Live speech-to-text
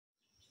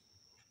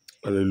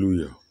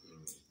Hallelujah.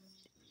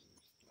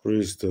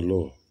 Praise the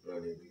Lord.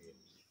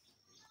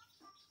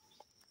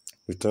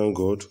 We thank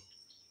God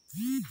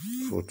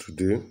for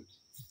today.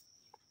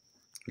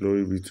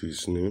 Glory be to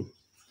His name.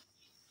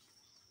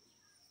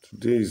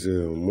 Today is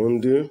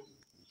Monday,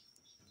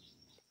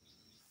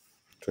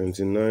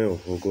 29th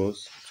of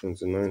August,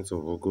 29th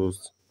of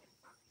August,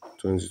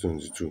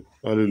 2022.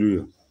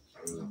 Hallelujah.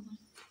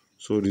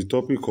 So the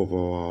topic of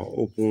our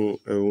Open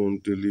Heaven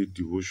Daily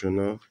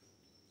Devotional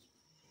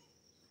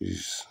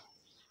is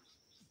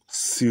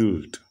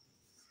sealed.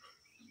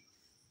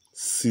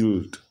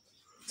 Sealed.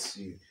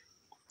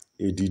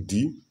 ADD.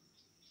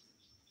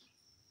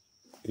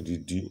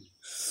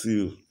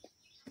 Sealed.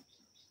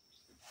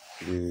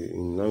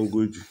 In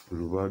language,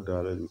 Yoruba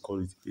dialect, we call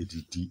it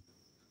ADD.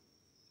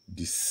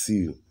 The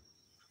seal.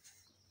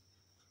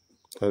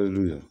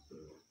 Hallelujah.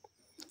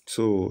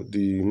 So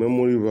the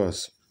memory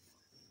verse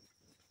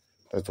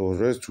that was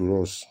read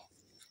to us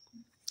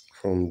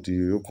from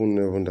the open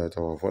heaven that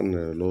our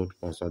Father Lord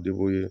Pastor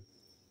Adeboye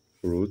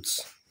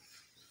wrote,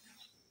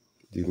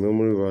 the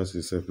memory verse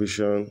is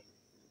Ephesians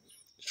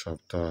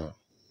chapter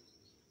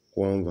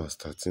 1 verse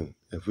 13.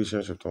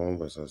 Ephesians chapter 1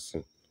 verse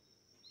 13.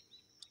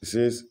 It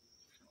says,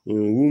 in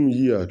whom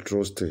ye are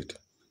trusted,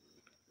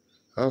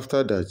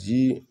 after that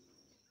ye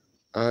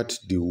heard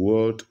the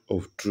word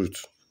of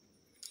truth,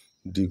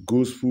 the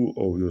gospel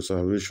of your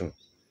salvation,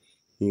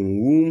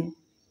 in whom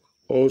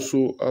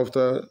also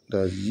after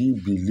that ye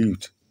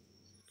believed,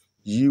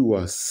 ye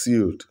were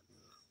sealed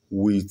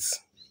with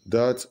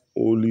that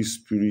Holy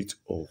Spirit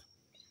of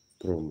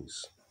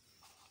promise.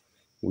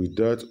 With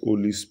that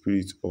Holy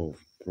Spirit of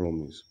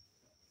promise.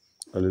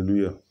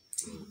 Hallelujah.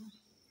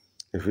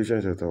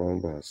 Ephesians chapter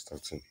 1 verse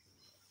 13.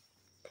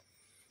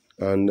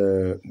 And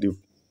the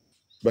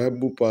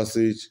Bible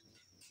passage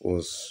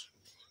was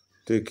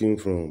taken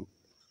from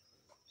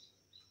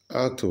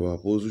Acts of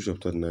Apostles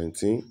chapter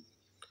 19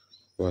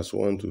 verse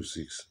 1 to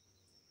 6.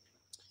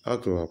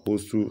 Acts of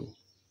Apostles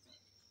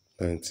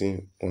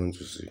 19, 1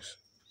 to 6.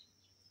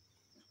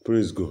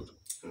 Praise God.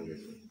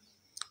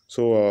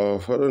 So our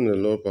Father in the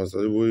Lord, Pastor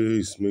Adeboye,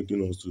 is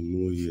making us to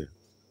know here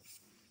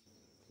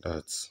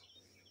that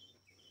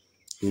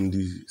in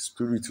the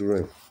spirit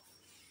realm,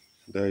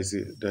 there is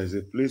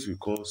a place we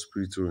call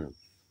spirit realm.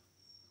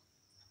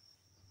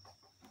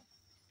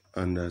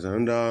 And there's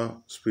another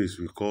place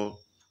we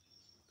call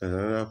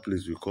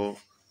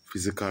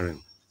physical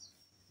realm.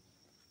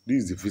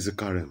 This is the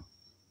physical realm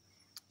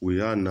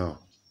we are now.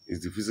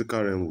 It's the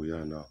physical realm we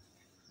are now.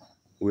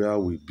 Where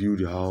we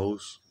build a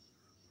house,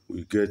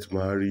 we get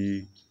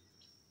married,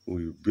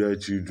 we bear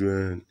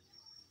children,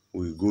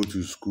 we go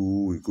to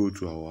school, we go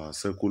to our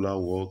secular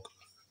work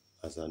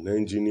as an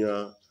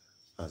engineer,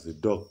 as a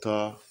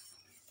doctor,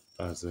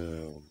 as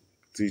a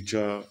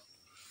teacher,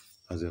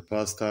 as a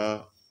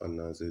pastor, and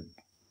as a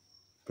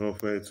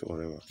prophet,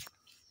 whatever.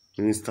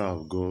 Minister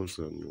of God,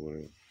 and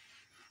whatever.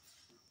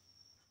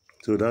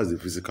 So that's the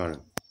physical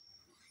realm.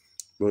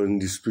 But in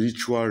the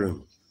spiritual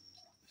realm,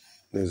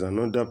 there's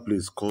another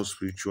place called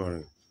spiritual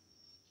realm.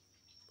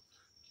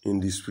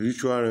 In the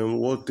spiritual realm,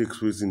 what takes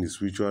place in the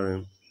spiritual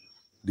realm,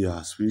 they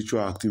are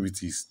spiritual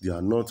activities. They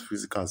are not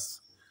physical.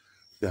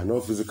 They are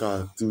not physical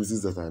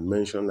activities that I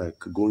mentioned, like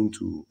going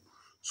to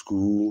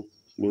school,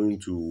 going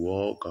to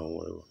work, and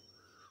whatever.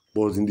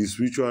 But in the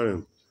spiritual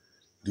realm,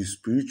 the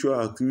spiritual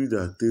activity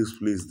that takes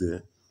place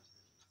there,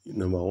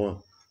 number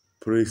one,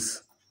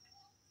 praises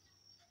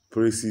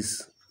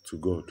to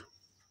God.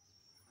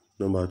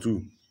 Number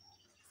two,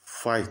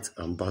 fight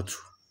and battle.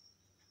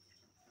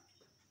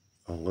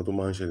 Àwọn kan tó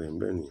máa ń ṣẹlẹ̀ ń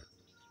bẹ̀ nìyẹn.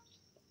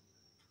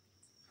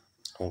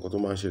 Àwọn kan tó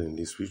máa ń ṣẹlẹ̀ in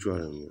the spiritual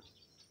realm.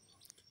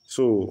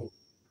 So,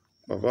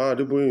 Papa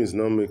Adeboye is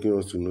now making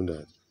us to know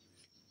that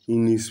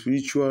in the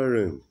spiritual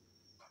realm,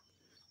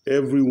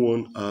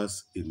 everyone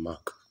has a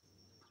mark.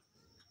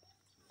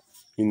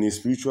 In the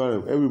spiritual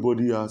realm,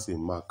 everybody has a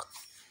mark.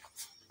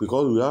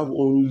 Because we have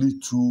only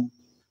two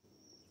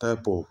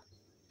type of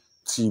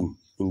team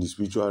in the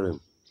spiritual realm.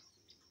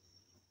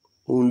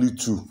 Only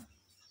two.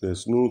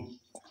 There's no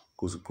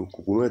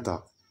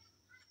kokometa.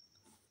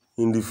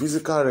 In the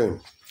physical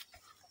realm,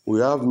 we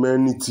have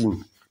many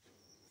teams.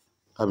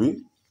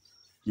 Abi,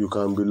 you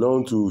can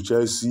belong to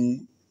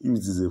Chelsea if it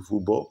is a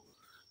football.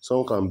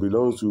 Some can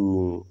belong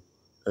to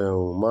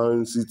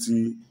Man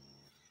City.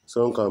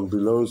 Some can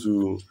belong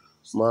to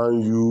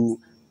Man U,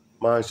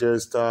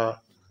 Manchester.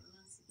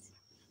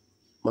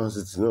 Man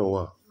City, no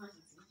what?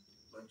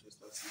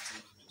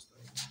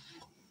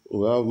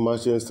 We have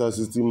Manchester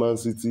City, Man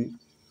City.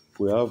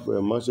 We have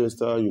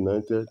Manchester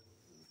United.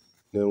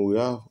 Then we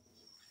have,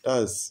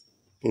 that's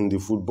in the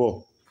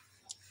football.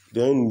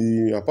 Then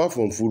apart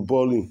from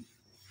footballing,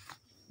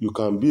 you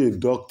can be a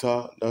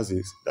doctor. That's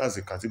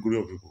a category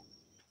of people.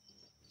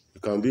 You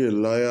can be a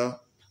lawyer.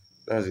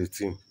 That's a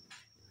team.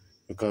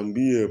 You can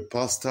be a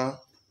pastor,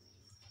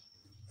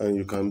 and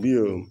you can be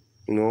a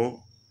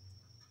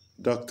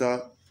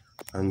doctor,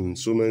 and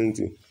so many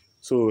things.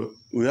 So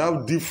we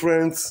have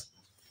different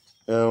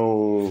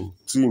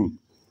team,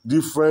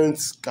 different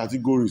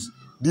categories,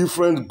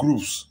 different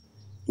groups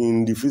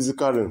in the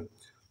physical realm.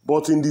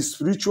 But in the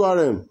spiritual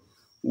realm,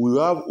 we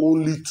have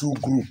only two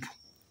groups,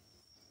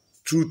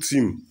 two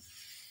teams.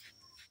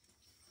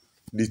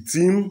 The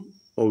team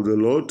of the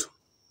Lord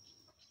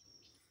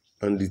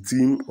and the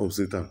team of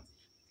Satan.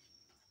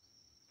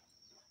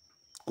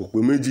 Kò pé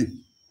méjì.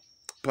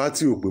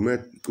 Party ò pé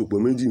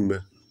méjì ńbẹ.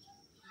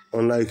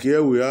 Unlike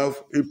here, we have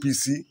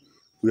APC,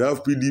 we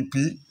have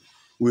PDP,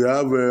 we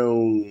have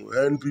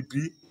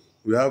NPP,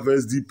 we have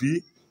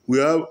SDP, we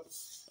have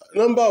a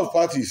number of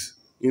parties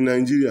in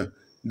Nigeria.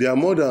 There are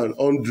more than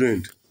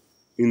 100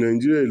 in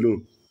Nigeria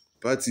alone.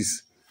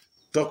 Parties.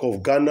 Talk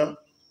of Ghana,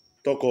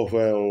 talk of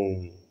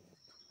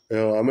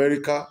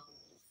America,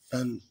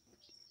 and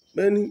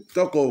many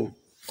talk of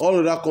all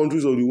other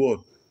countries of the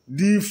world.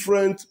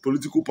 Different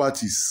political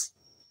parties,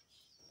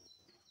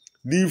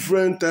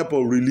 different type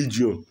of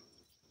religion.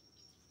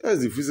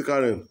 That's the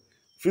physical realm.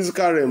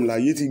 Physical realm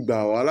láyé ti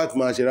gbà wá láti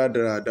máa ṣe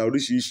rádaràda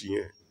oríṣiríṣi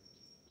yẹn.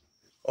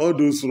 All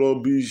those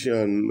rubbish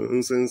and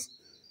nonsense.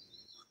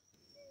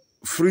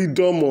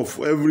 Freedom of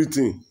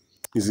everything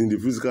is in the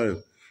physical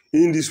realm.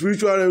 In the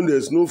spiritual realm,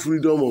 there's no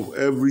freedom of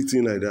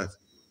everything like that.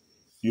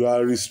 You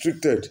are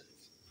restricted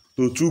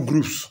to two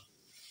groups,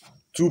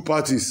 two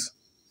parties,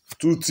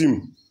 two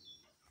teams.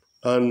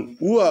 And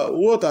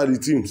what are the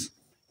teams?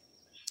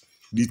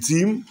 The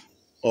team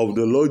of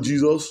the Lord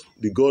Jesus,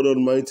 the God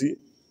Almighty,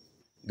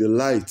 the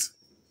light.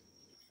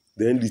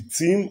 Then the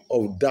team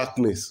of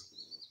darkness,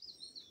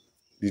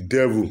 the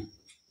devil,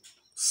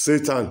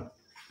 Satan,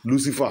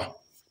 Lucifer.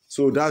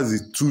 So that's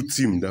the two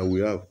teams that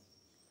we have.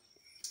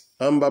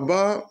 And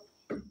Baba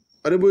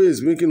Adeboye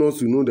is making us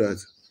to know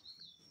that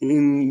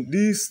in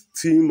this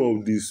team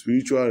of the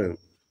spiritual realm,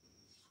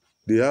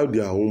 they have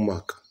their own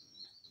mark.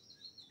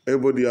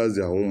 Everybody has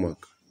their own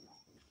mark.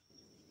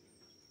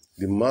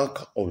 The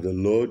mark of the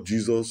Lord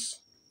Jesus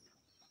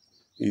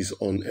is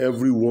on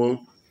everyone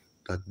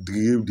that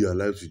gave their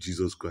life to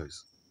Jesus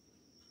Christ.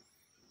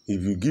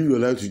 If you give your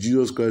life to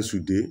Jesus Christ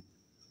today,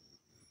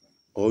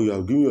 or you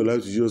have given your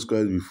life to Jesus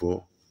Christ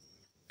before,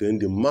 then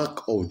the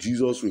mark of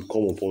Jesus will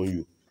come upon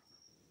you.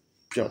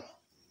 Piam.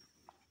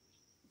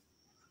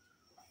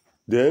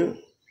 Then,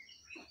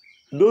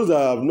 those that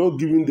have not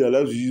given their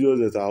life to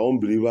Jesus that are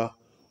unbelievers,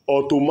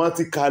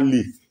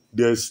 automatically,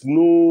 there's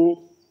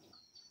no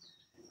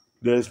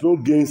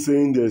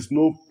gainsaying, there's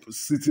no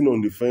sitting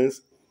on the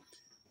fence.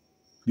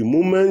 The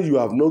moment you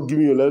have not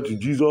given your life to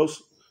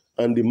Jesus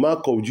and the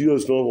mark of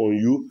Jesus is not on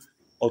you,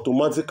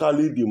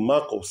 automatically the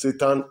mark of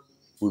Satan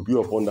will be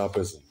upon that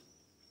person.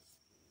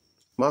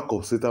 Mark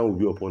of Satan will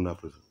be upon that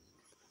person.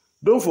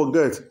 Don't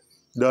forget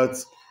that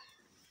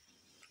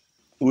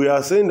we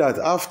are saying that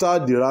after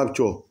the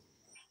rapture,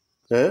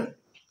 there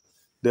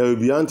will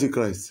be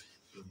Antichrist.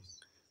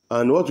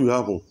 And what will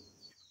happen?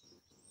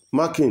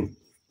 Marking.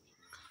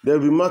 There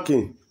will be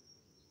marking.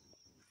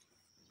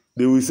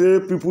 They will say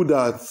people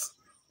that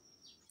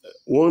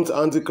want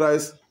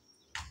Antichrist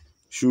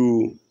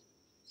should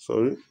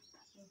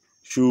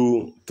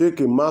take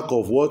a mark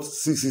of what?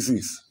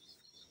 666.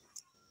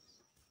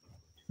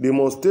 They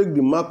must take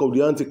the mark of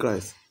the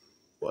Antichrist.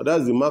 Well,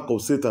 that's the mark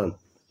of Satan.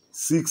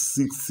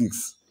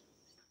 666.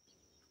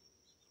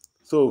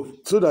 So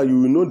that you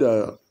will know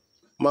the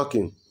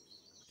marking.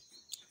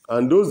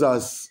 And those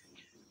that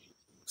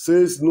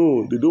says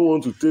no, they don't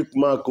want to take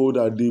mark or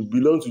that they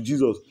belong to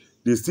Jesus,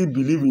 they still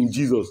believe in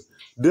Jesus,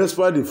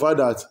 despite the fact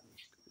that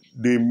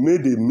they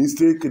made a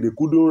mistake, they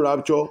couldn't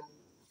rapture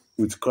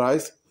with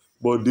Christ,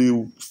 but they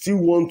still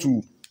want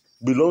to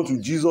belong to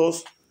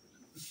Jesus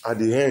at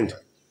the end.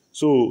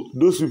 So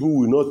those people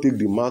will not take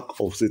the mark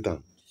of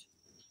Satan.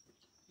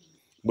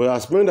 But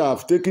as men that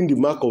have taken the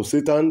mark of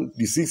Satan,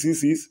 the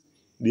 666,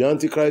 the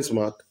Antichrist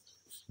mark,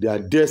 they are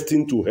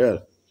destined to hell.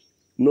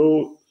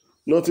 No,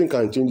 nothing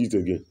can change it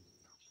again.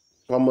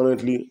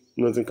 Permanently,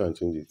 nothing can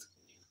change it.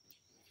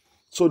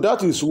 So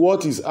that is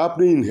what is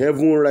happening in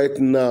heaven right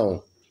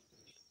now.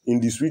 In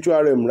the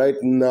spiritual realm right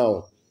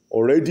now.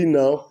 Already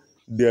now,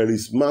 there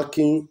is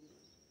marking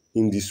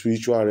in the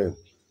spiritual realm.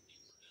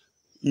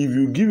 If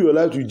you give your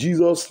life to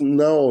Jesus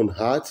now on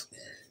earth,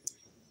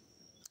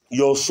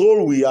 your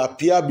soul will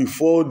appear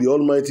before the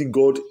Almighty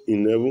God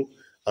in heaven,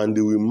 and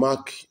they will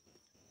mark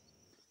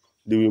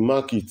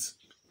it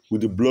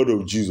with the blood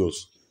of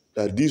Jesus,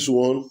 that this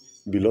one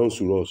belongs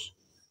to us.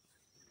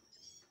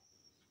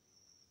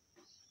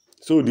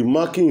 So the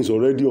marking is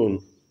already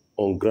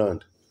on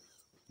ground.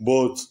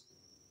 But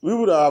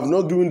people that have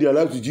not given their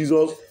life to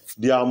Jesus,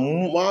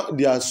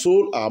 their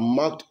soul are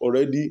marked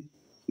already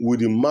with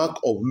the mark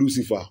of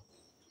Lucifer.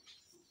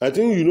 I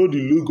think you know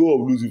the logo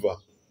of Lucifer.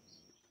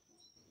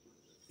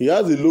 He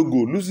has a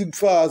logo.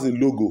 Lucifer has a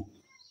logo.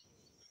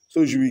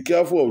 So you should be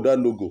careful of that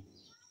logo.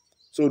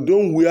 So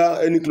don't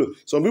wear any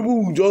clothes. Some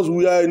people will just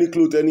wear any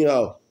clothes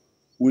anyhow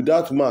with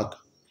that mark.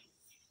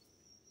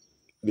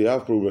 They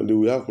have problem. They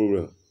will have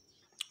problem.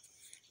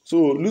 So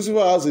Lucifer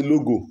has a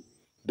logo.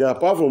 Then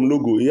apart from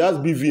logo, he has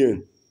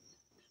BVN.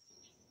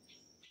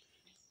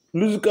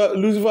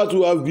 Lucifer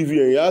too has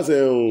BVN. He has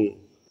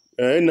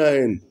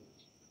NIN.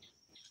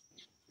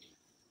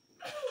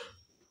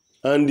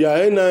 And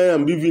their NIN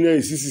and BVN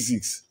is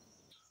 666.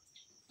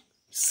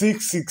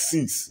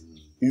 666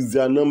 is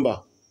their number.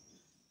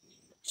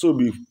 So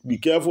be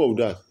careful of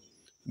that.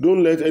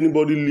 Don't let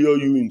anybody lure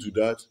you into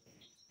that.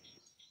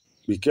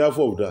 Be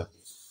careful of that.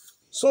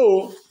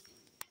 So,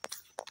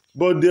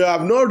 but they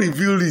have not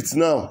revealed it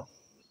now.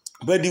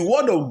 But the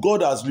word of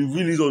God has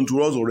revealed it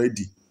unto us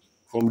already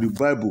from the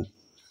Bible.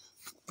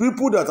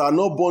 People that are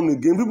not born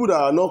again, people that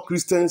are not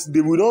Christians,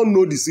 they will not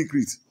know the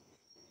secret.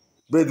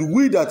 But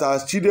we that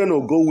are children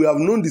of God, we have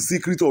known the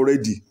secret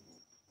already.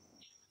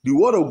 The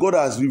word of God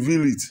has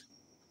revealed it.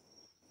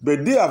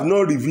 But they have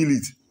not revealed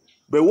it.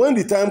 But when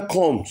the time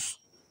comes,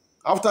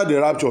 after the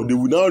rapture, they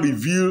will now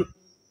reveal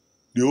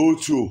the whole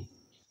truth,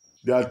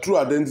 their true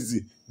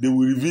identity. They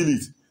will reveal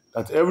it.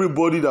 That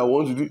everybody that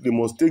wants to do it, they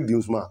must take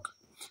this mark.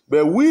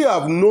 But we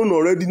have known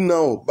already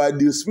now, by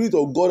the Spirit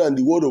of God and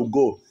the word of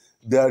God,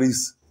 there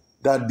is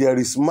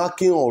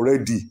marking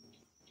already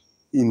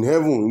in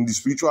heaven, in the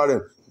spiritual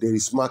realm. There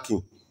is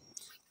marking.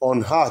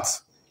 On heart,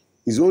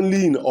 it's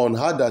only on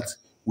heart that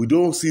we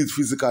don't see it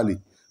physically.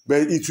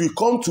 But it will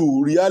come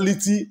to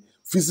reality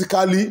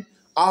physically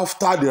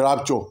after the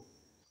rapture.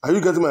 Are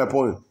you getting my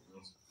point?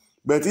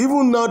 But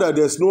even now that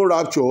there's no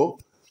rapture,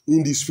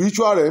 in the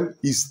spiritual realm,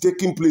 it's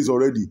taking place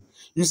already.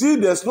 You see,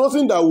 there's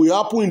nothing that will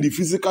happen in the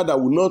physical that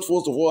will not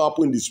first of all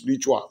happen in the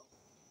spiritual.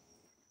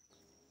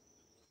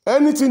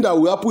 Anything that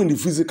will happen in the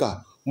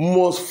physical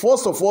must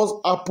first of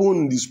all happen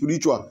in the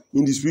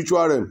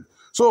spiritual realm.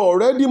 So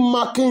already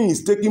marking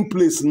is taking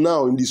place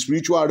now in the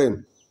spiritual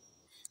realm.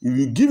 If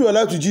you give your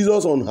life to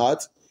Jesus on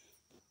heart,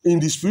 in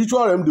the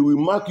spiritual realm, they will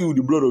mark you with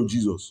the blood of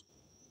Jesus.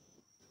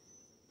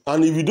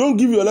 And if you don't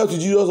give your life to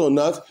Jesus on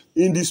heart,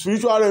 in the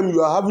spiritual realm,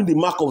 you are having the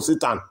mark of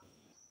Satan.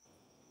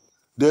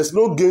 There's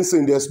no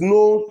gainsaying.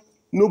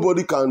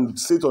 Nobody can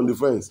sit on the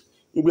fence.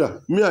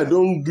 Me, I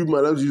don't give my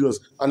life to Jesus,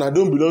 and I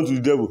don't belong to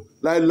the devil.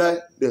 Lie.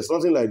 There's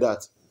nothing like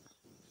that.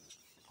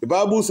 The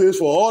Bible says,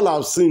 for all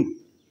have sinned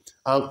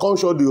and come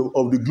short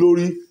of the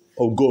glory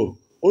of God.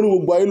 Only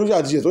gbogbo ayé ló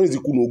ṣàtìṣe tó ní ti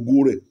kùnà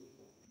ògo rẹ̀.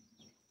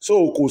 So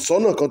kò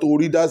sọ́nà kan tó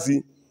rí dá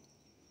sí.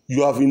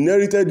 You have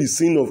inherited the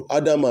sin of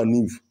Adam and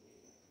Eve.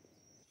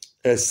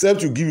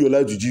 Except you give your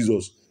life to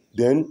Jesus.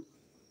 Then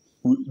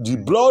the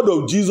blood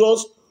of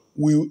Jesus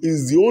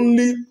is the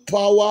only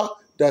power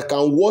that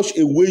can wash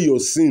away your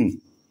sin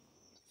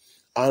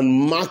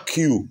and mark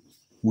you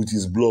with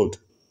his blood.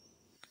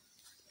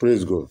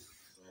 Praise God.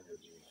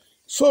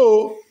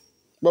 So,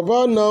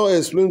 Baba now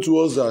explained to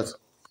us that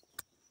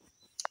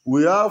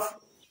we have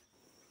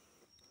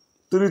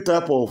 3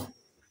 types of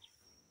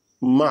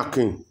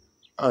marking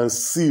and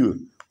seal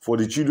for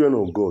the children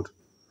of God.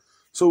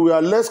 So we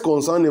are less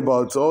concerned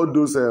about all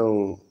those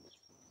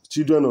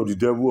children of the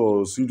devil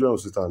or children of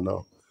Satan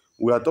now.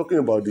 We are talking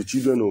about the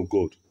children of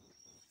God.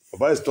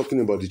 Baba is talking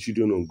about the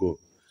children of God.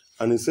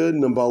 And he said,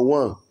 number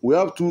 1, we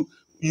have three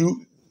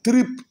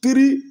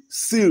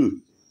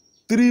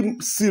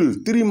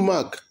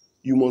mark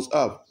you must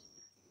have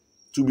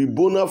to be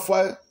bona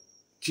fide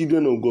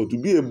children of God, to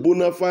be a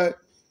bona fide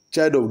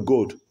child of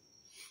God,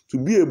 to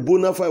be a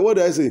bona fide, what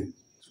did I say?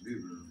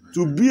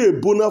 To be a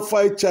bona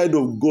fide child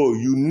of God,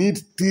 you need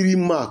 3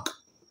 marks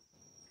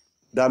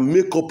that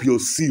make up your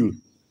seal.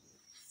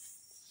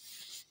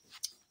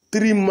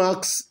 3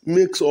 marks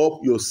makes up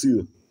your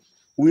seal.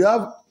 We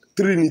have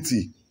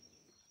Trinity.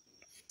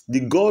 The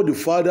God the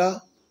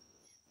Father,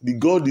 the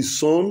God the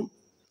Son,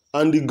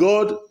 and the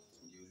God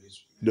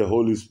the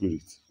Holy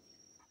Spirit.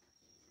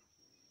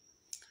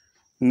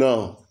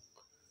 Now,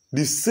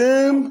 the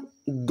same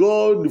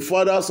God the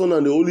Father, Son,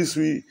 and the Holy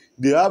Spirit,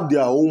 they have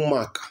their own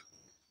mark.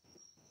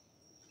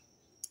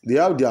 They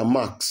have their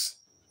marks.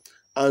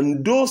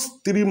 And those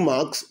 3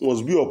 marks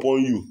must be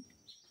upon you.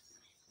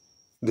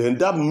 Then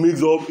that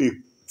makes up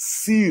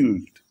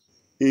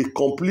a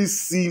complete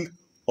seal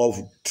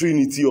of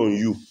Trinity on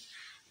you.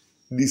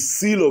 The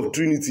seal of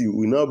Trinity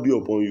will now be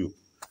upon you.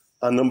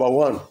 And number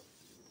 1,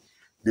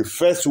 the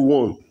first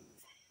one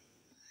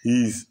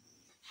is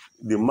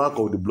the mark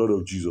of the blood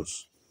of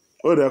Jesus.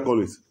 What do I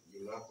call it?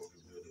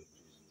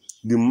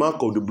 The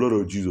mark of the blood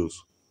of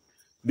Jesus.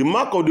 The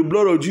mark of the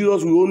blood of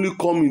Jesus will only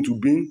come into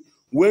being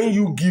when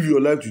you give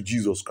your life to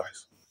Jesus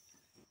Christ.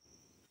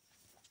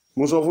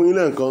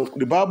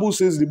 The Bible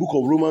says in the book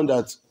of Romans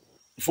that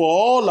for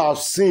all have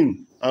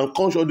sinned and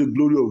come short of the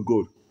glory of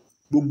God.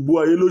 Gbogbo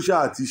ayé ló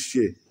ṣáà ti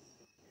ṣẹ̀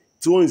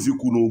tí wọ́n sì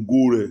kùnà ògo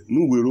rẹ̀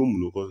níwèé Róòmù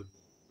ló kọ.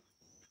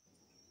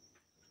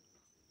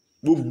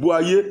 Gbogbo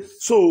ayé,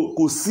 so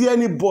kò sí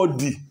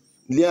anybody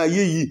ní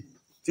ayé yìí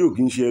tí ò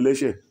kì í ṣe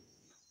ẹlẹ́ṣẹ̀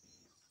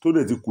tó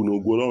dẹ̀ ti kùnà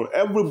ògo Ọlọ́run.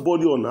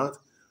 Everybody on earth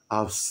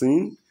have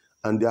sinned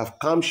and they have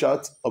come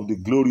short of the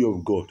glory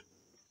of God.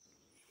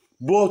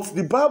 But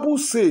the Bible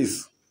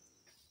says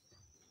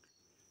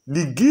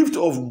the gift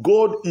of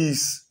God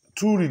is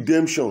through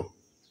redemption,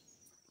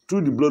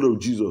 through the blood of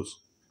Jesus.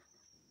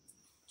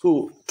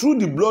 So, through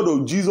the blood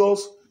of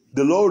Jesus,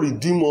 the Lord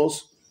redeemed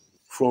us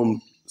from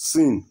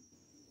sin.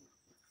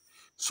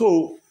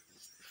 So,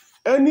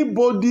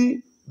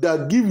 anybody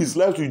that gives his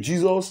life to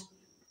Jesus,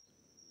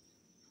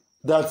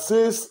 that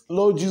says,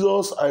 Lord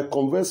Jesus, I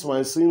confess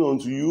my sin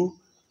unto you,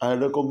 I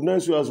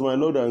recognize you as my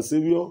Lord and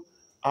Savior,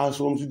 As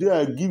from today,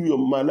 I give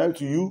my life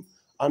to you,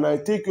 and I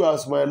take you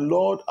as my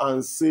Lord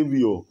and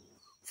Savior.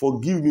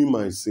 Forgive me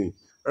my sin.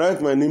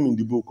 Write my name in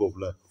the book of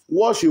life.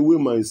 Wash away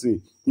my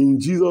sin. In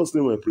Jesus'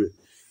 name I pray.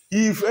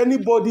 If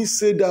anybody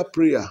say that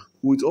prayer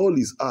with all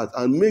his heart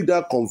and make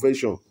that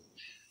confession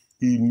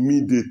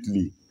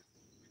immediately,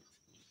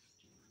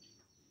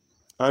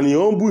 and he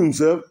humble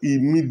himself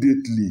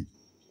immediately,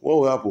 what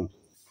will happen?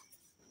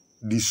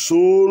 The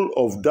soul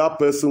of that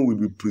person will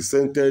be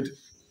presented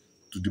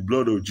to the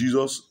blood of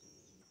Jesus,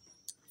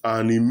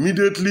 and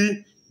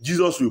immediately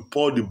Jesus will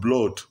pour the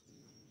blood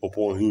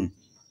upon him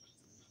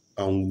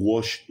and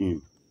wash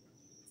him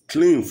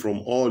clean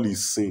from all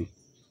his sin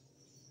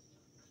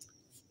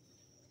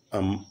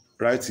and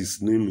write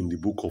his name in the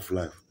book of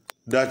life.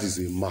 That is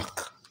a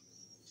mark.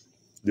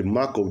 The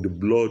mark of the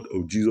blood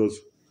of Jesus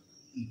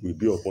will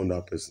be upon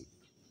that person.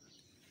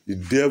 The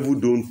devil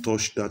don't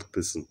touch that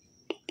person.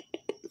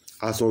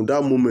 As from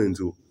that moment,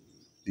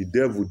 the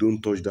devil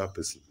don't touch that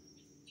person.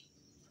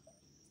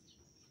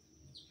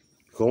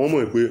 Because one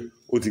more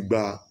ó ti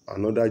gba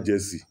another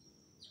jersey.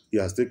 He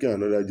has taken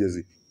another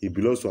jersey. He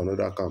belongs to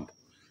another camp.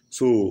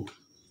 So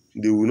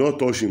they will not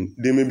touch him.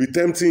 They may be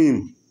tempting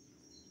him.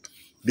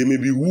 They may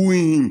be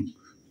wooing him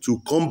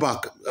to come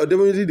back.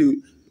 Definitely,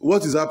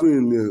 what is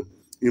happening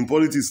in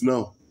politics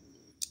now?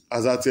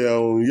 As at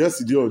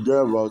yesterday or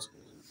thereabouts,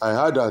 I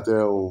heard that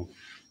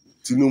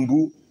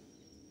Tinubu,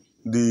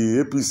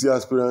 the APC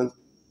aspirant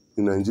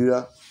in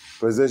Nigeria,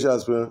 presidential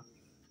aspirant,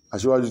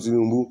 Asiwaju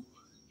Tinubu,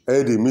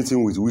 held a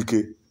meeting with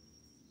Wike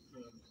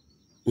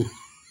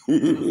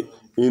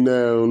in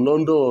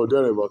London or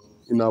thereabouts,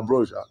 in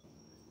abroad.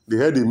 They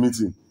held a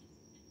meeting.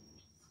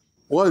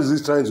 What is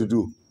this trying to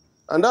do?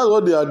 And that's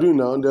what they are doing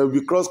now. They will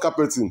be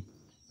cross-carpeting.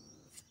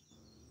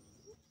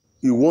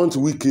 He wants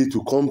Wike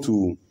to come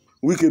to...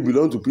 Wike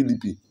belongs to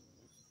PDP.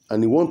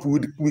 And he wants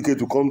Wike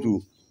to come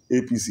to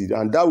APC.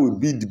 And that will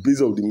be the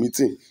base of the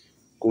meeting.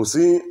 Kò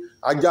sí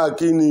ajá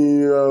kí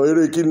ni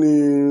eré kí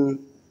ni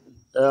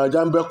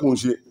ajá ń bẹ́kùn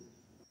ṣe.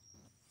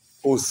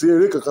 Kò sí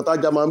eré kankan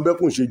tájá máa ń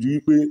bẹ́kùn ṣe ju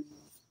wípé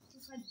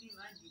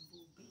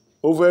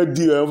ó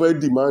fẹ́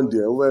demand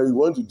ẹ̀, he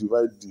wants to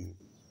divide the...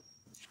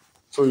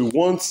 So he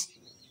wants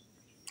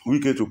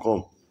Wike to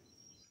come.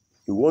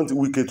 He wants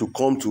Wike to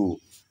come to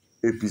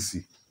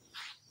APC.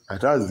 And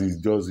that's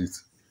just it.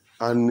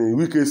 And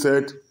Wike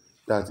said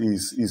that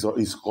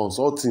he's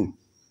consulting.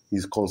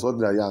 He's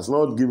consulting, that he has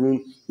not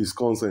given his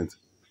consent.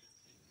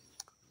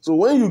 So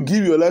when you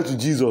give your life to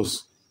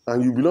Jesus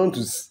and you belong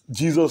to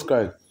Jesus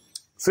Christ,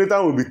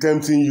 Satan will be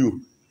tempting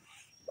you.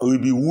 He will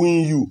be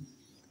wooing you.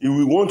 He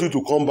will want you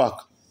to come back.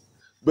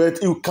 But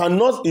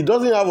he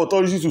doesn't have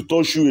authority to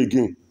touch you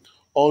again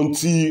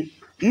until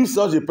if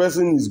such a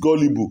person is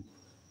gullible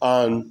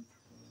and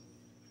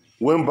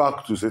went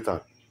back to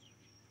Satan.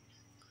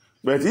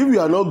 But if you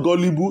are not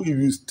gullible, if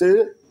you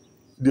stay,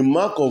 the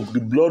mark of the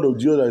blood of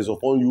Jesus that is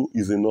upon you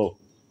is enough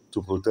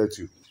to protect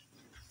you.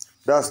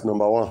 That's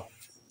number one.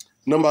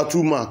 Number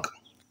two mark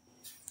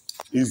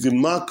is the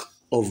mark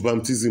of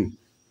baptism.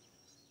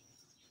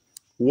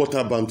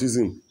 Water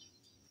baptism.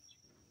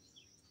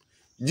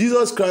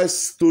 Jesus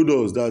Christ told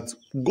us that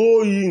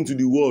go ye into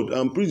the world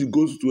and preach the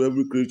gospel to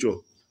every creature.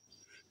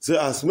 Say,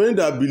 as many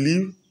that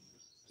believe,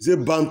 say,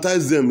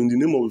 baptize them in the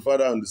name of the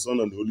Father and the Son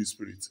and the Holy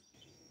Spirit.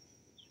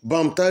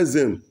 Baptize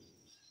them.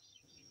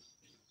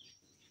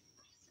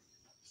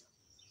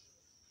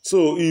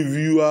 So if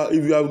you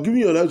have given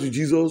your life to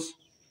Jesus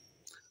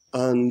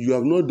and you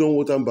have not done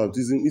water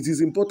baptism, it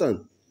is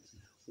important.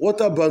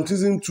 Water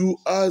baptism too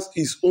has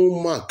its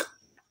own mark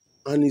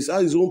and it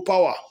has its own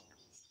power.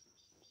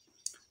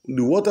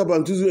 The water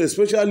baptism,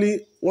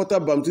 especially water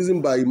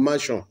baptism by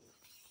immersion,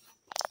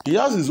 it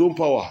has its own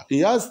power.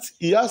 It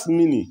has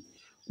meaning.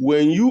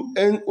 When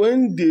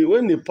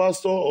a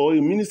pastor or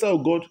a minister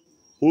of God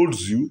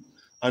holds you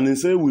and they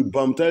say, we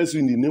baptize you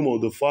in the name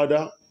of the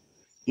Father,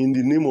 in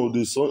the name of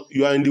the Son,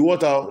 you are in the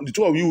water, the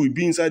two of you will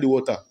be inside the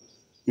water,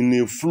 in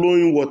a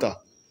flowing water.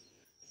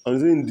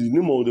 And say, in the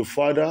name of the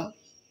Father,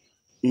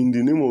 in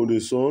the name of the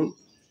Son,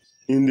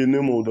 in the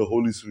name of the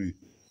Holy Spirit.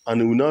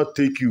 And it will now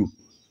take you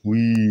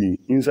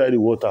inside the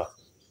water.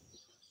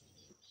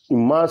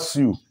 Immerse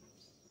you.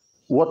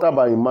 Water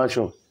by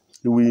immersion.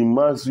 It will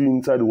immerse you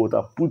inside the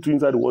water, put you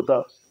inside the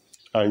water,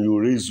 and you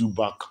raise you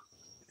back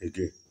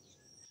again.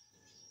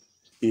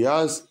 It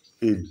has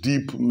a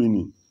deep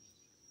meaning,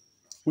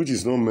 which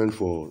is not meant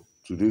for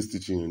today's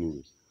teaching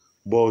anyway.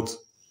 But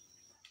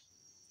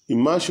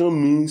immersion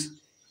means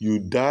you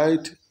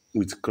died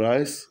with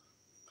Christ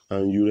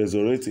and you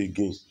resurrect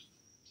again.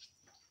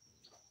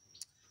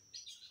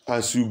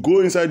 As you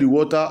go inside the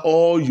water,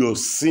 all your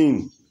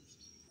sin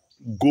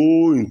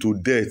go into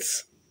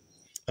death,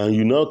 and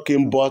you now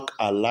came back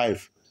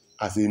alive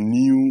as a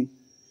new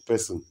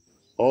person.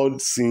 All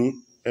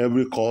sin,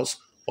 every cause,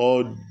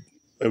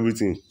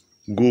 everything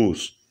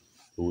goes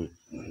away.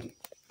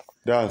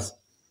 That's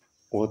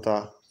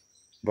water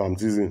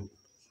baptism.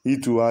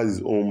 It too has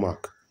its own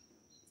mark.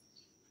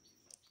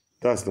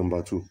 That's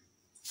number two.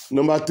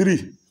 Number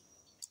three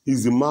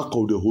is the mark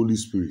of the Holy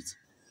Spirit.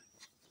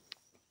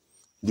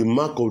 the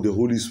mark of the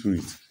Holy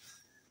Spirit.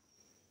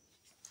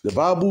 The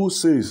Bible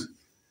says,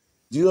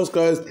 Jesus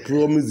Christ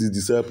promised his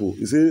disciples,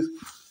 he says,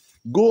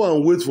 go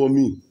and wait for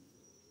me.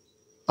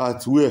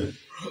 At where?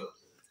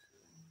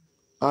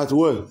 At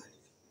where?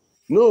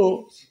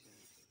 No.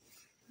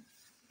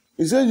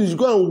 He said you should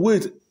go and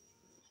wait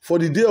for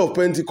the day of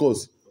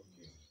Pentecost.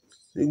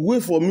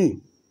 Wait for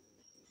me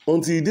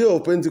until the day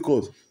of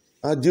Pentecost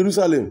at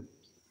Jerusalem.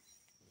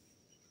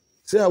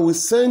 Say, I will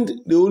send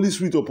the Holy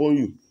Spirit upon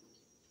you.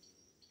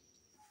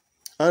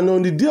 And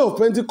on the day of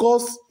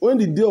Pentecost, when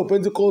the day of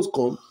Pentecost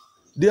comes,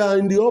 they are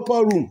in the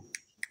upper room.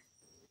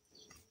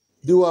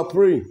 They were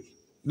praying.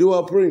 They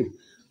were praying.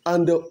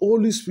 And the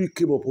Holy Spirit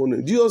came upon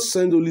them. Jesus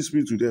sent the Holy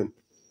Spirit to them.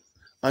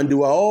 And they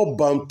were all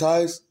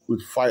baptized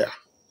with fire.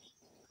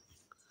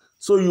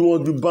 So you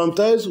must be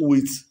baptized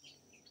with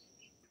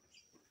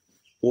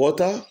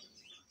water.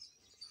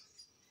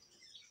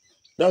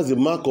 That's the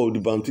mark of the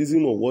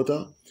baptism of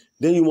water.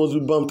 Then you must be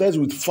baptized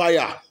with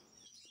fire.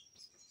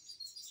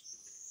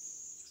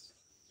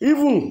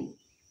 Even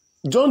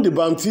John the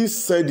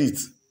Baptist said it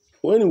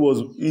when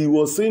he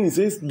was saying, he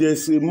says,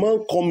 there's a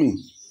man coming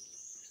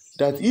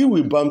that he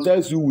will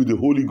baptize you with the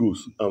Holy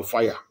Ghost and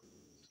fire.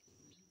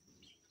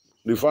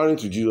 Referring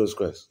to Jesus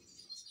Christ.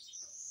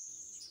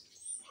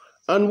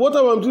 And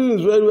water baptism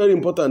is very, very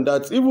important,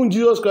 that even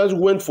Jesus Christ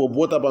went for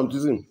water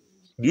baptism.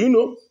 Do you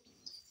know?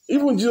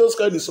 Even Jesus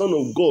Christ, the Son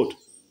of God,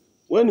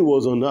 when he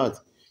was on earth,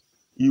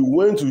 he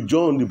went to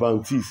John the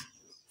Baptist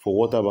for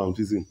water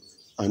baptism.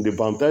 And they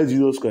baptized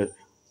Jesus Christ.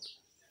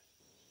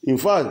 In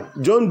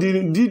fact, John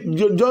didn't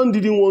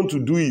want to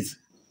do it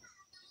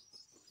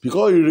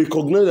because he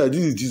recognized that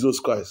this is Jesus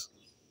Christ.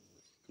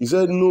 He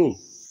said, no,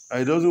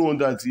 I doesn't want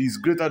that. He's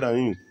greater than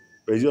him.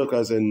 But Jesus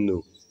Christ said,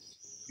 no,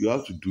 you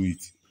have to do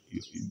it.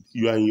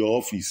 You are in your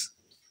office.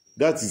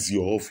 That is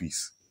your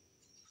office.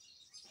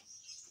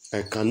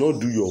 I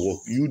cannot do your work.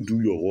 You do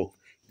your work.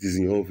 It is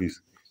in your office.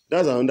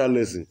 That's another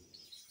lesson.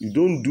 You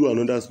don't do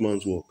another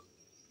man's work.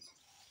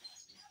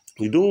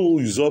 You don't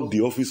usurp the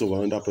office of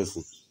another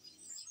person.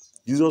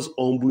 Jesus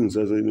humbled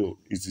himself and said, no,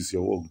 it is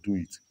your work. Do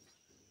it.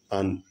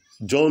 And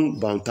John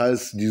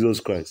baptized Jesus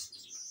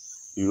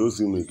Christ. He rose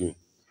him again.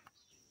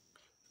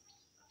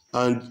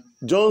 And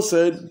John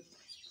said,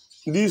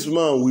 this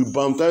man will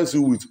baptize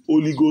you with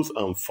Holy Ghost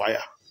and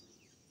fire.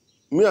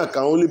 Me, I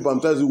can only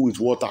baptize you with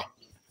water.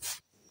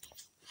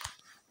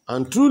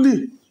 And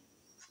truly,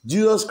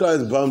 Jesus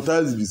Christ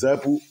baptized the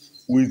disciple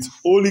with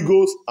Holy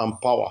Ghost and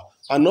power.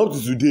 And up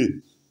to today,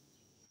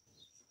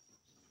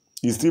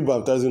 he's still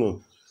baptizing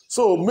us.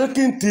 So,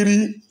 making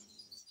three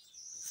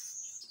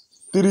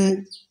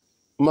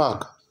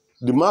mark.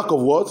 The mark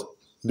of what?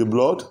 The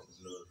blood.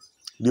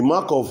 The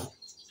mark of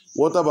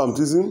water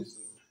baptism.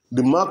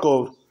 The mark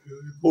of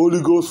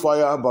Holy Ghost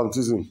fire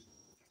baptism.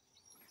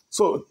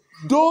 So,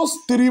 those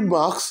three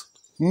marks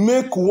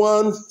make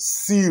one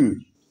seal,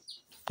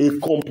 a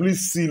complete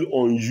seal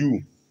on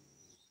you.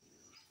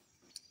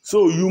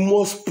 So you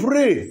must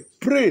pray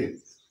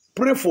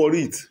for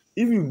it.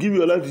 If you give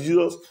your life to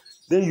Jesus,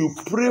 then you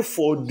pray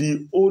for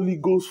the Holy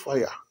Ghost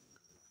fire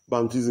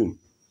baptism.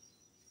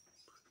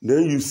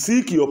 Then you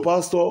seek your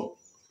pastor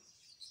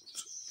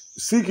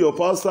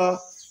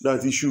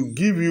that he should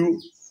give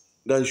you,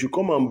 that he should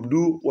come and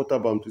do water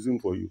baptism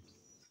for you.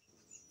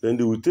 Then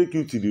they will take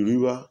you to the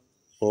river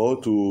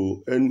or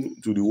to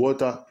the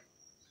water,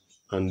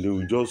 and they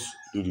will just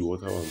do the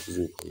water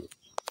baptism for you.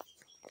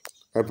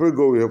 I pray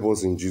God will help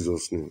us in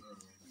Jesus' name.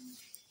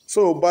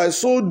 So by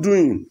so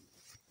doing,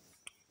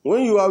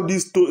 when you have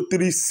these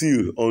three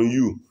seals on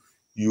you,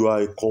 you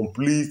are a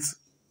complete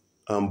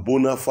and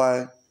bona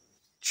fide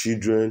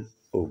children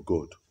of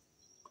God.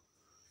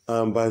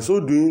 And by so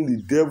doing,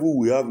 the devil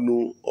will have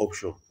no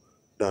option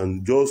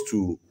than just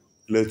to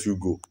let you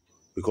go,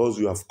 because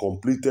you have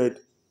completed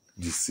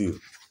the seal.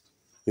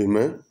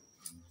 Amen?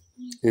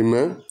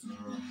 Amen?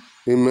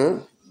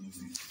 Amen?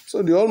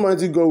 So the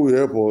Almighty God will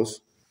help us.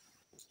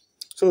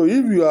 So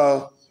if you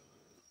are,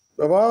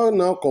 I will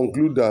now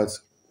conclude that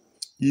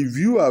if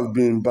you have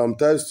been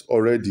baptized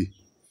already,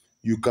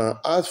 you can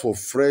ask for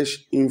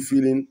fresh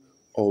infilling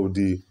of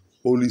the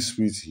Holy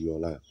Spirit in your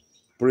life.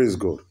 Praise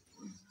God.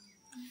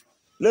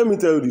 Let me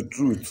tell you the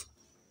truth.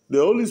 The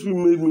Holy Spirit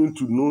made me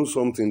to know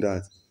something,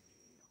 that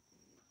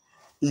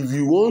if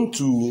you want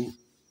to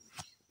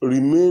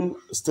remain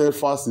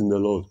steadfast in the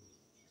Lord,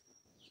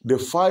 the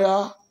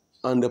fire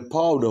and the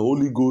power of the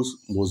Holy Ghost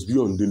must be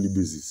on a daily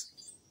basis.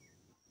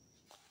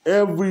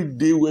 Every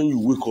day when you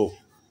wake up,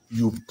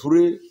 you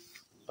pray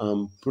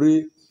and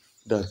pray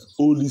that,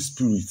 Holy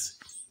Spirit,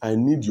 I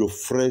need your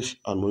fresh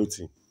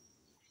anointing.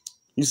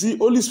 You see,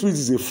 Holy Spirit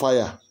is a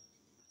fire.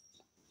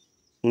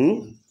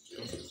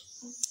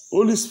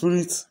 Holy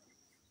Spirit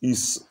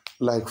is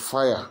like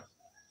fire.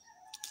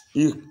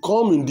 It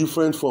comes in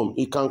different form.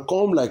 It can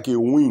come like a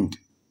wind.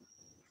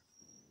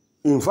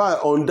 In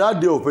fact, on that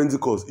day of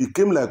Pentecost, it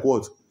came like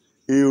what?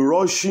 A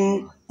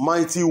rushing,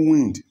 mighty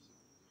wind.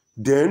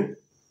 Then,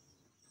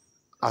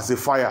 as a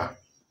fire.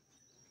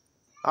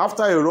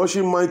 After a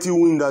rushing, mighty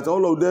wind, that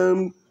all of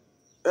them,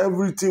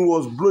 everything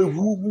was blowing.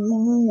 Woo,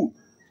 woo, woo.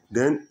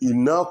 Then he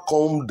now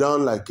come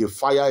down like a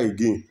fire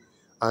again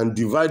and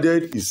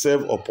divided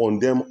himself upon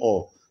them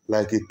all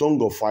like a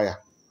tongue of fire.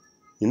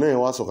 Iná yẹn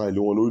wá sọ̀kalẹ̀ lé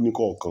wọn lórí ní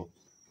kọ̀ọ̀kan.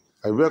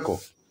 Àbẹ́ẹ̀kọ́.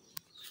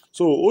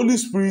 So Holy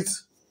Spirit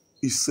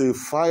is a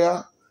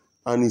fire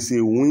and is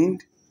a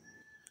wind.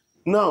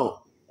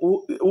 Now,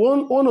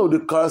 one of the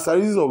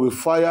characteristics of a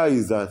fire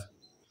is that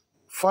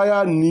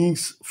fire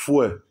needs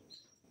fuel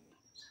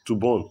to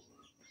burn.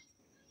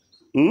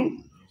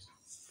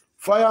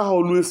 Fire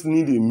always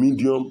need a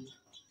medium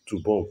to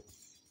burn.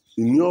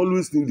 It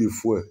always need a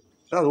fuel.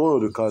 That's one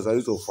of the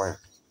characteristics of fire.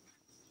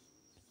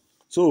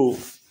 So,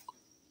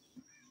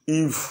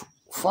 if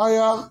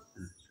fire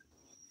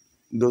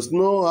does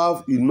not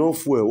have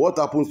enough fuel, what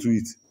happens to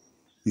it?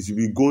 It will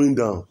be going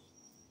down.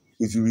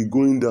 It will be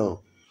going down.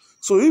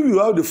 So if you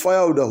have the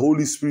fire of the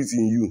Holy Spirit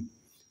in you,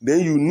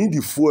 then you need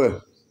the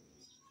fuel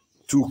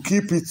to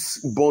keep it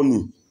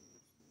burning.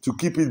 To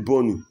keep it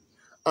burning.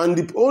 And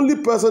the only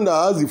person that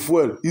has the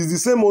fuel is the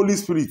same Holy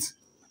Spirit. Is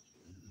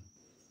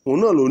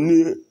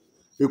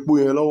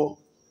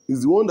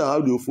the one that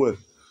has the fuel.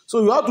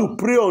 So you have to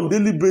pray on a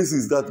daily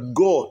basis that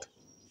God,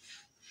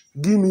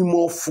 give me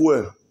more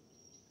fuel,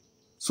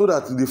 so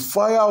that the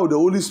fire of the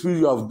Holy Spirit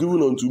you have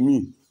given unto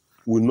me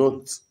will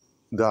not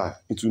die.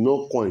 It will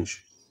not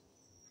quench.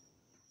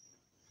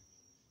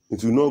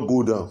 It will not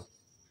go down.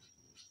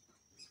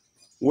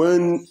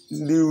 When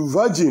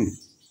the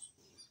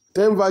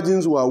 10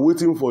 virgins were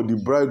waiting for the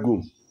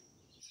bridegroom.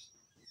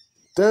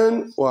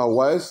 5 were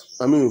wise,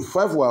 5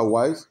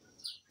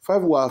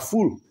 were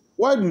full.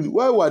 Why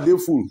were they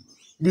full?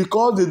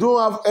 Because they don't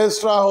have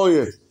extra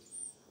oil.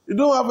 They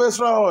don't have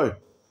extra oil.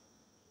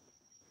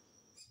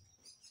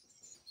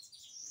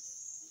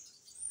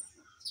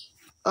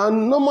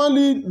 And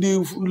normally the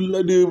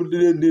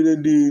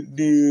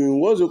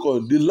what's it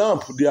called? The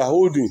lamp they are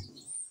holding,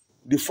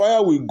 the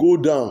fire will go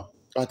down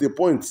at a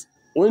point.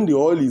 When the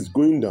oil is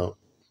going down,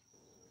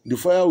 the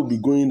fire will be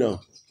going down.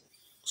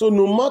 So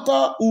no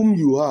matter whom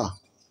you are,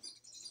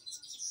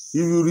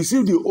 if you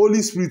receive the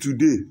Holy Spirit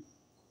today,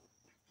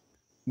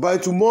 by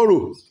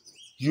tomorrow,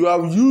 you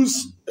have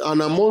used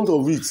an amount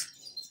of it.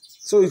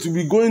 So it will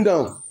be going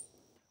down.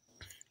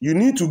 You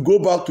need to go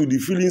back to the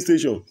filling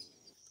station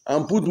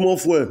and put more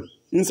fuel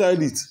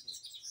inside it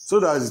so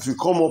that it will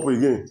come up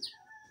again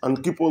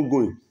and keep on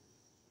going.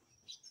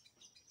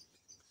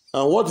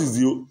 And what is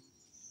your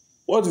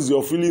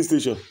filling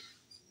station?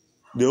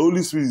 The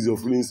Holy Spirit is your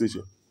filling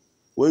station.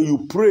 When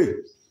you pray,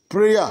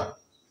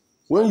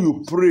 when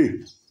you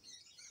pray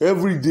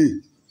every day,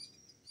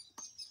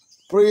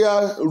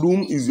 prayer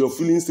room is your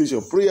filling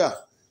station. Prayer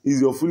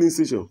is your filling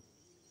station.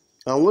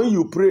 And when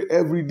you pray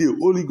every day,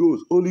 Holy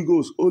Ghost, Holy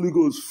Ghost, Holy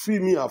Ghost,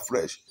 fill me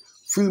afresh.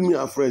 Fill me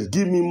afresh.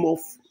 Give me more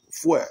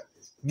fuel.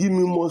 Give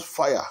me more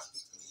fire.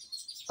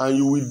 And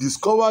you will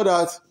discover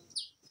that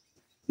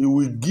it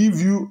will give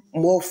you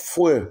more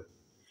fuel.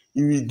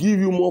 It will give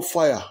you more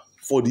fire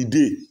for the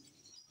day.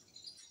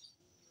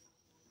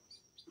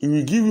 It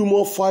will give you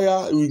more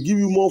fire. It will give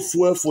you more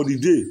fuel for the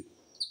day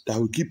that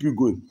will keep you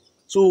going.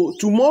 So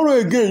tomorrow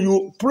again,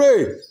 you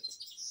pray.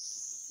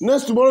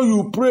 Next tomorrow,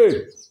 you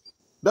pray.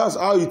 That's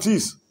how it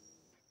is.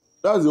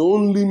 That's the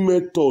only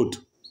method.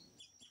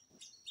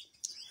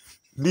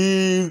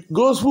 The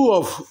gospel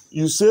of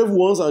you save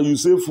once and you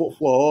save for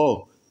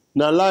all.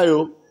 Now lie.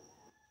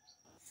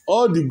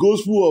 All the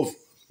gospel of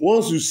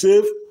once you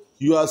save,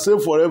 you are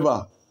saved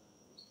forever.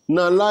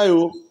 Now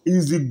lie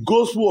is the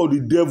gospel of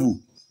the devil.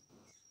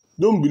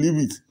 Don't believe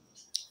it.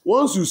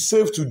 Once you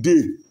save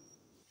today,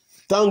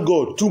 thank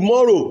God.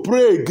 Tomorrow,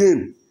 pray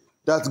again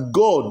that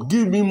God,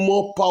 give me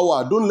more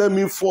power. Don't let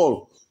me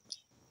fall.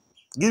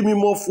 Give me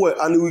more fuel,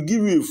 and He will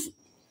give you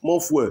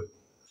more fuel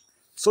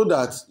so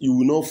that you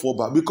will not fall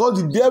back.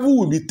 Because the devil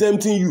will be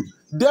tempting you.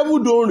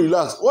 Devil don't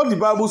relax. What the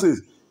Bible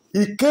says,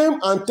 he came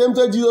and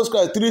tempted Jesus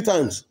Christ 3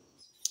 times.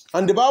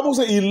 And the Bible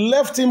says he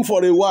left him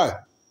for a while.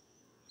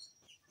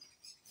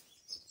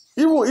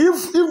 Even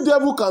if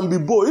devil can be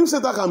bold, if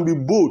Satan can be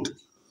bold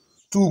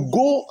to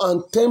go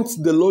and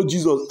tempt the Lord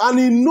Jesus, and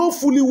he knows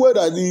fully well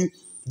that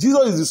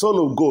Jesus is the Son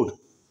of God.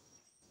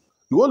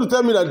 You want to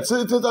tell me that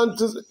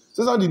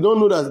Satan did not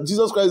know that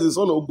Jesus Christ is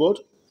the Son of God?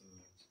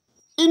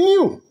 He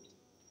knew.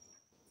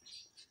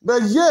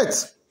 But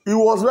yet, he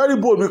was very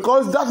bold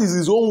because that is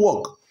his own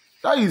work.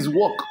 That is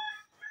work.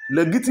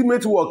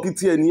 Legitimate work.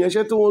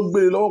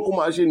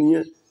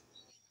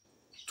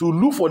 To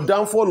look for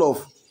downfall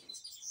of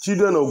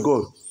children of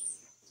God.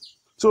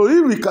 So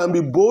if we can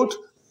be bold,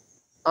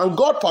 and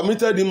God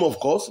permitted him, of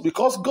course,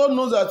 because God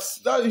knows that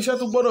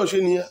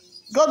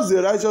God is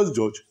a righteous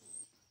judge.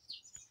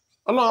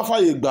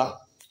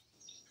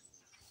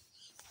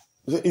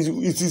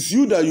 It is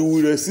you that you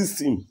will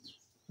resist him.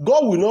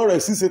 God will not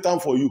resist Satan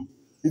for you.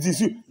 It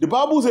is you. The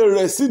Bible says,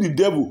 resist the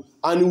devil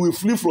and he will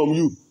flee from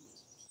you.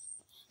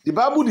 The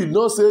Bible did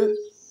not say,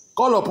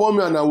 call upon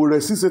me and I will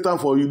resist Satan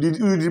for you.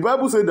 The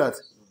Bible said that.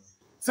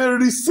 Say,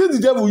 resist the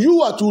devil.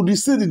 You are to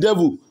resist the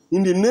devil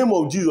in the name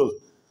of Jesus.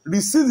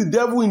 Resist the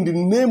devil in the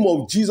name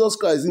of Jesus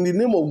Christ, in the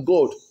name of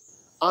God,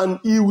 and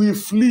he will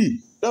flee.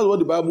 That's what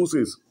the Bible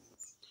says.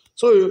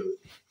 So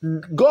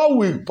God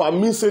will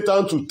permit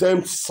Satan to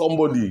tempt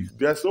somebody.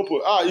 There's no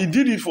problem. He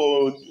did it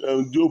for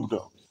Job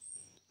now.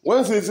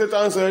 When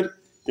Satan said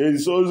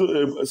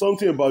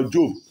something about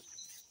Job,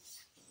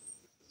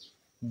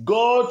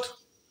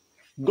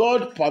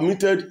 God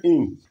permitted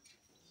him.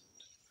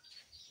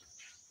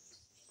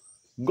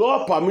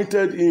 God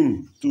permitted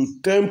him to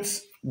tempt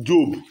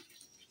Job,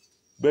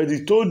 but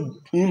he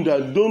told him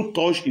that don't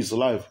touch his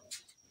life.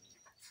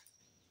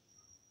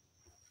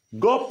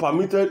 God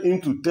permitted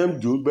him to tempt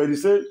Job, but he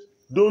said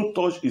don't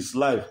touch his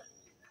life.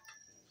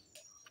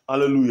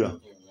 Hallelujah.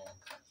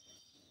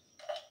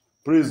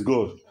 Praise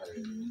God.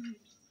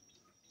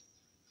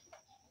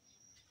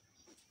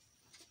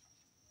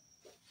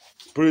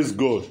 Praise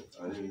God.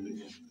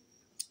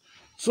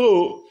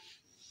 So,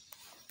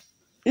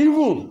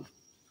 even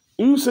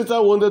if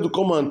Satan wanted to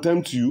come and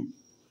tempt you,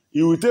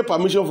 he will take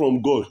permission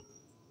from God.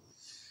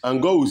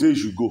 And God will say you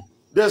should go.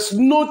 There's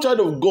no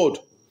child of God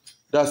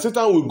that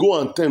Satan will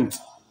go and tempt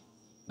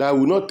that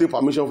will not take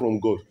permission from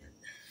God.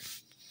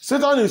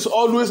 Satan is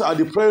always at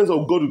the presence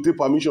of God to take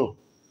permission.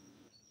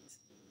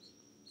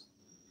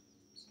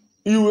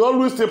 He will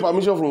always take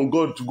permission from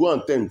God to go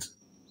and tempt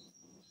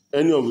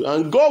any of it.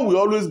 And God will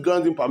always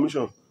grant him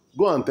permission.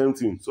 Go and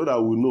tempt him so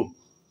that we know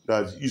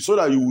that so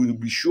that you will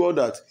be sure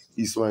that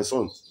he's my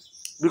son.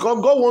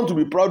 Because God wants to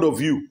be proud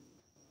of you.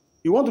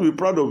 He wants to be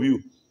proud of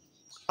you.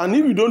 And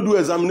if you don't do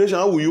examination,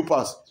 how will you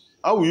pass?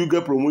 How will you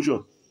get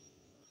promotion?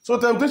 So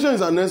temptation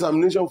is an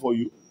examination for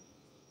you.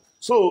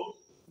 So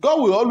God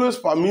will always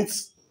permit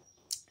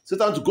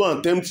Satan to go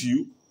and tempt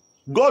you.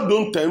 God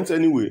don't tempt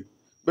anyway,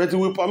 but he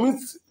will permit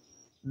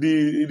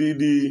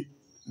the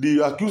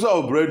accuser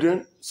of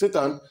brethren,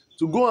 Satan,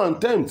 to go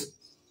and tempt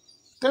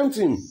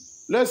him.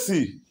 Let's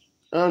see.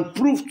 And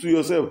prove to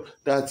yourself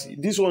that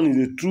this one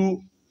is a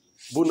true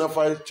bona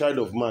fide child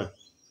of mine.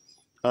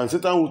 And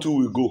Satan too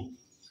will go.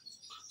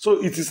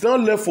 So it is now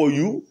left for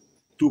you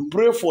to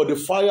pray for the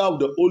fire of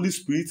the Holy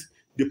Spirit,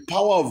 the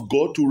power of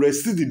God to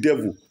resist the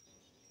devil.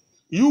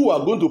 You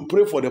are going to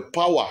pray for the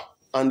power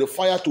and the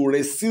fire to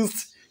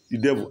resist the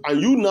devil.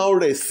 And you now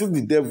resist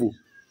the devil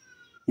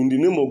in the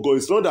name of God.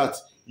 It's not that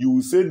you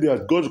will say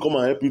that God will come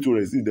and help you to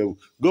resist the devil.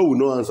 God will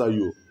not answer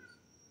you.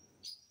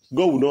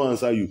 God will not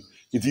answer you.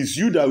 It is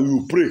you that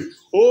will pray.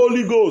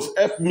 Holy Ghost,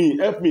 help me,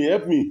 help me,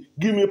 help me.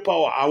 Give me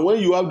power. And when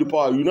you have the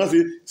power, you now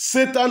say,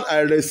 Satan, I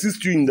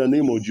resist you in the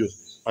name of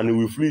Jesus. And he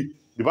will flee.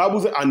 The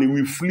Bible says, and he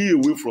will flee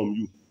away from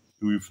you.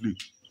 He will flee.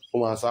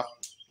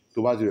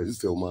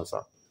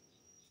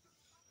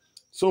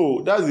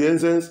 So that's the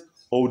essence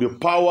of the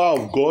power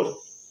of God,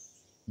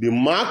 the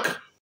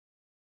mark